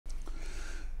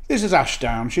This is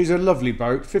Ashdown. She's a lovely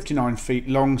boat, 59 feet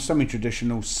long,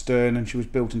 semi-traditional stern, and she was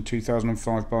built in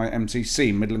 2005 by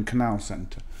MCC, Midland Canal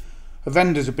Centre. Her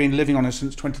vendors have been living on her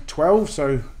since 2012,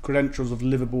 so credentials of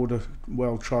liveaboard are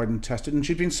well tried and tested, and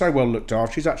she's been so well looked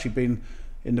after. She's actually been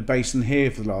in the basin here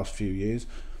for the last few years.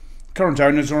 Current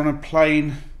owners are on a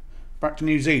plane back to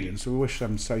New Zealand, so we wish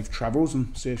them safe travels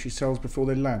and see if she sells before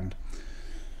they land.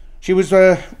 She was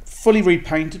fully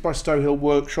repainted by Stowhill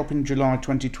Workshop in July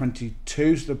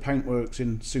 2022, so the paintwork's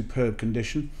in superb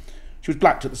condition. She was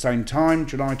blacked at the same time,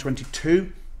 July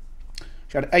 22.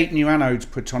 She had 8 new anodes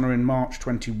put on her in March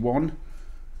 21,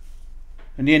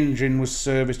 and the engine was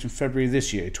serviced in February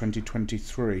this year,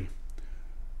 2023.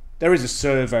 There is a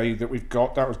survey that we've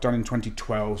got, that was done in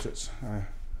 2012, so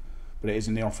but it is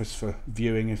in the office for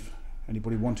viewing if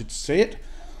anybody wanted to see it.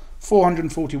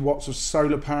 440 watts of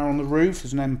solar power on the roof.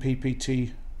 There's an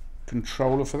MPPT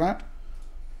controller for that.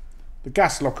 The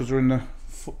gas lockers are in the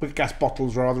gas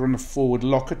bottles rather in the forward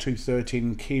locker,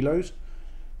 213 kilos.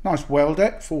 Nice well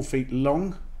deck, 4 feet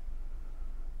long.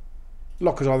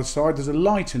 Lockers either side. There's a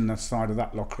light in the side of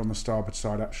that locker on the starboard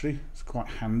side actually. It's quite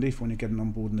handy for when you're getting on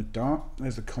board in the dark.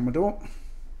 There's the Commodore.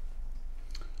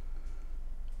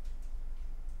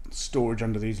 Storage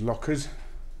under these lockers.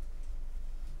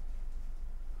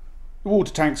 The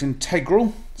water tank's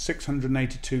integral,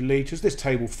 682 litres. This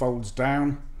table folds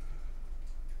down.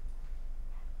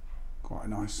 Quite a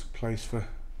nice place for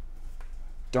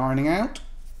dining out.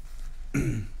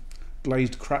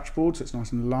 Glazed cratchboard, so it's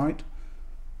nice and light.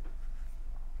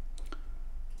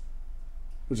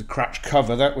 There's a cratch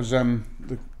cover. That was the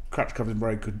cratch cover's in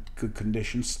very good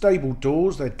condition. Stable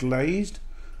doors, they're glazed.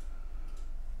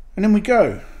 And in we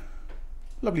go.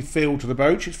 Lovely feel to the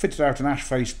boat. She's fitted out an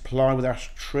ash-faced ply with ash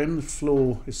trim. The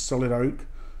floor is solid oak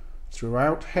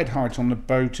throughout. Head height on the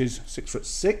boat is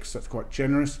 6'6", that's quite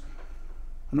generous.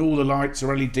 And all the lights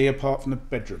are LED apart from the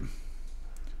bedroom.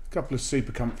 A couple of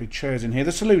super comfy chairs in here.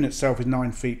 The saloon itself is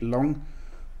 9 feet long.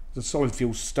 There's a solid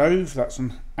fuel stove. That's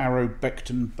an Arrow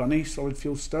Beckton Bunny solid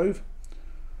fuel stove.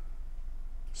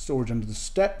 Storage under the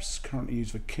steps, currently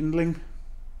used for kindling.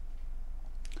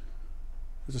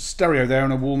 There's a stereo there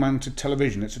and a wall-mounted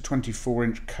television. It's a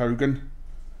 24-inch Kogan.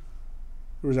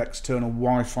 There is external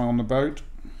Wi-Fi on the boat.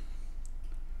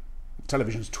 The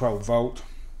television's 12 volt.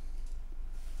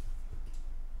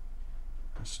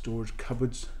 Storage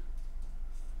cupboards.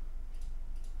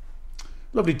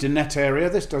 Lovely dinette area.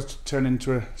 This does turn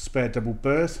into a spare double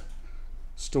berth.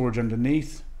 Storage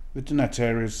underneath. The dinette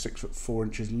area is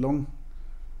 6'4" long.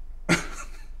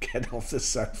 Get off the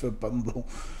sofa, Bumble.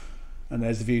 And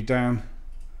there's the view down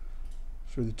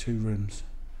through the 2 rooms.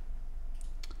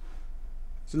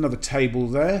 There's another table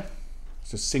there.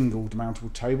 It's a single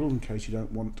demountable table in case you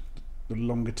don't want the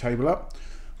longer table up.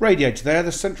 Radiator there.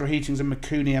 The central heating's a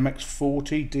Mikuni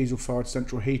MX40 diesel-fired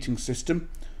central heating system.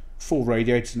 4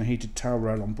 radiators and a heated towel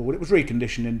rail on board. It was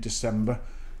reconditioned in December,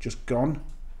 just gone.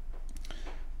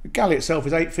 The galley itself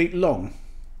is 8 feet long.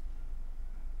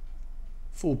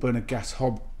 4-burner gas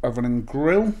hob oven and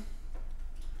grill.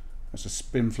 That's a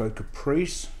Spinflow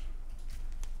Caprice.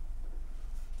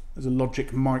 There's a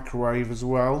Logic microwave as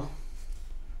well.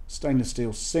 Stainless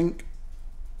steel sink.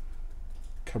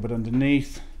 Cupboard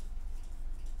underneath.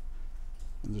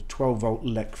 There's a 12 volt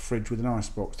Lec fridge with an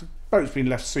icebox. The boat's been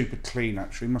left super clean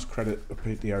actually. Must credit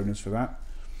the owners for that.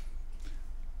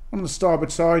 On the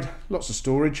starboard side, lots of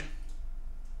storage.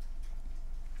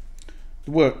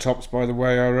 The worktops, by the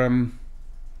way, are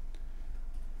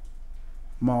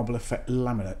marble effect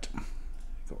laminate.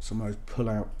 Got some of those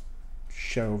pull-out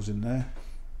shelves in there.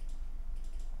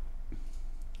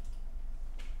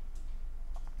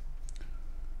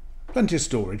 Plenty of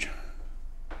storage.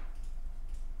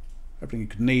 Everything you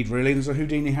could need really. There's a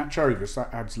Houdini hatch over, so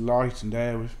that adds light and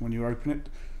air when you open it.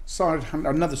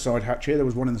 Another side hatch here. There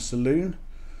was one in the saloon.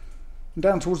 And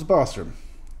down towards the bathroom.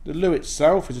 The loo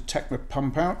itself is a Tecna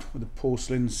pump out with a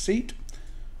porcelain seat.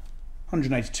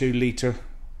 182 litre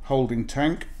holding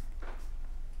tank.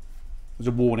 There's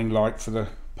a warning light for the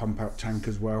pump out tank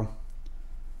as well.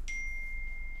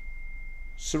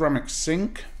 Ceramic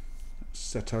sink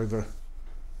set over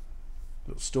a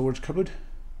little storage cupboard.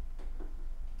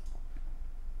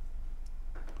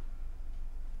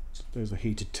 So there's the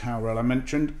heated towel rail I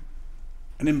mentioned,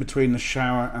 and in between the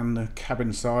shower and the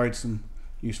cabin side some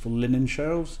useful linen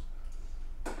shelves.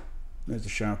 There's the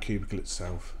shower cubicle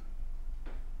itself.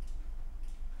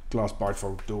 Glass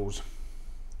bifold doors.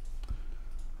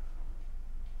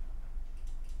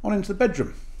 On into the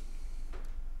bedroom.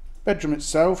 Bedroom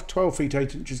itself, 12 feet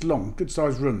 8 inches long. Good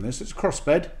sized room this. It's a cross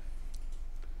bed.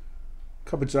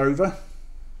 Cupboards over.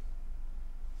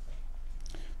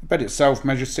 The bed itself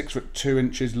measures 6 foot 2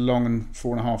 inches long and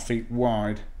 4.5 feet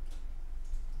wide.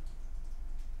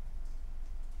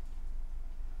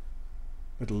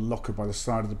 Little locker by the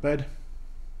side of the bed.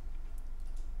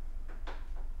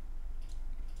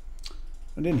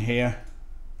 And in here,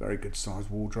 very good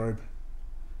sized wardrobe.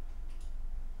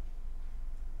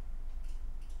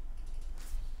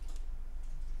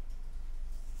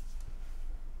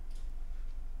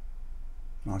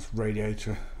 Nice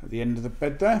radiator at the end of the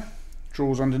bed there.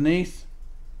 Drawers underneath.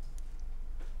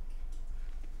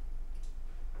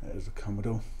 There's the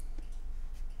Commodore.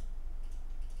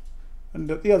 And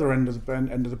at the other end of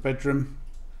the bedroom,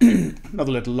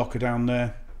 another little locker down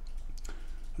there.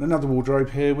 And another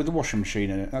wardrobe here with a washing machine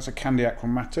in it. That's a Candy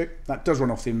Achromatic. That does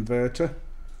run off the inverter.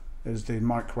 There's the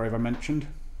microwave I mentioned.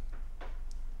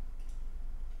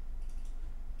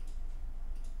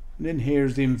 And in here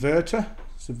is the inverter.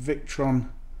 It's a Victron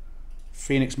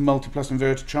Phoenix Multiplus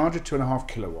inverter charger, 2.5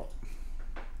 kilowatt.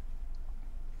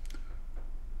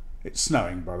 It's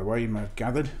snowing, by the way, you may have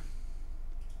gathered.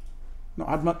 Not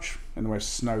had much in the way of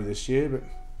snow this year, but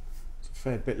it's a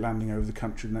fair bit landing over the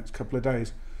country the next couple of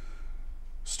days.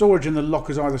 Storage in the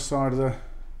lockers either side of the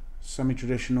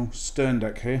semi-traditional stern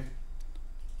deck here.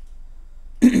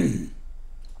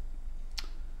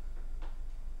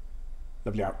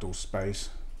 Lovely outdoor space.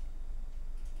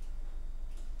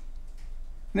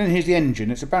 And then here's the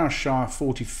engine. It's a Barrowshire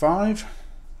 45. I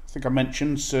think I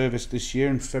mentioned serviced this year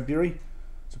in February.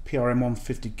 It's a PRM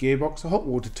 150 gearbox. The hot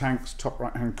water tanks, top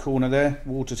right hand corner there.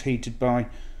 Water's heated by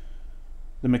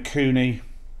the Mikuni,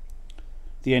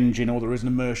 the engine, or there is an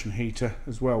immersion heater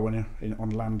as well when you're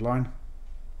on landline.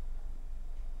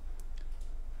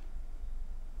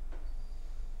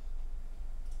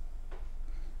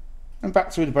 And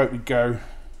back through the boat we go.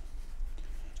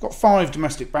 It's got 5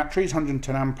 domestic batteries,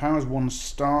 110 amp hours, 1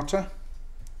 starter.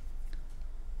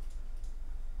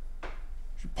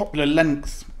 Popular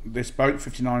length, this boat,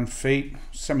 59 feet,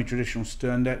 semi-traditional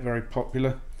stern deck, very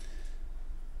popular.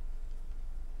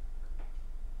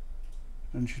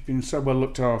 And she's been so well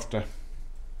looked after.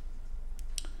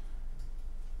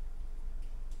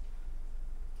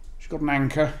 She's got an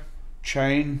anchor,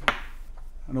 chain,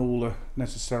 and all the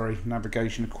necessary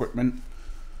navigation equipment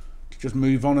to just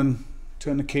move on and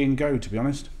turn the key and go, to be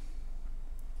honest.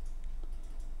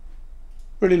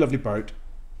 Really lovely boat.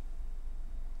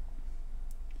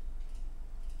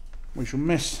 We shall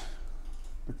miss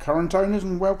the current owners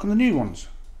and welcome the new ones.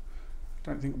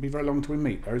 Don't think it'll be very long until we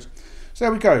meet those. So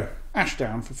there we go,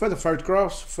 Ashdown. For further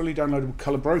photographs, fully downloadable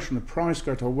colour brochure and the price,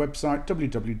 go to our website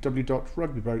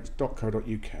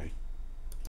www.rugbyboats.co.uk.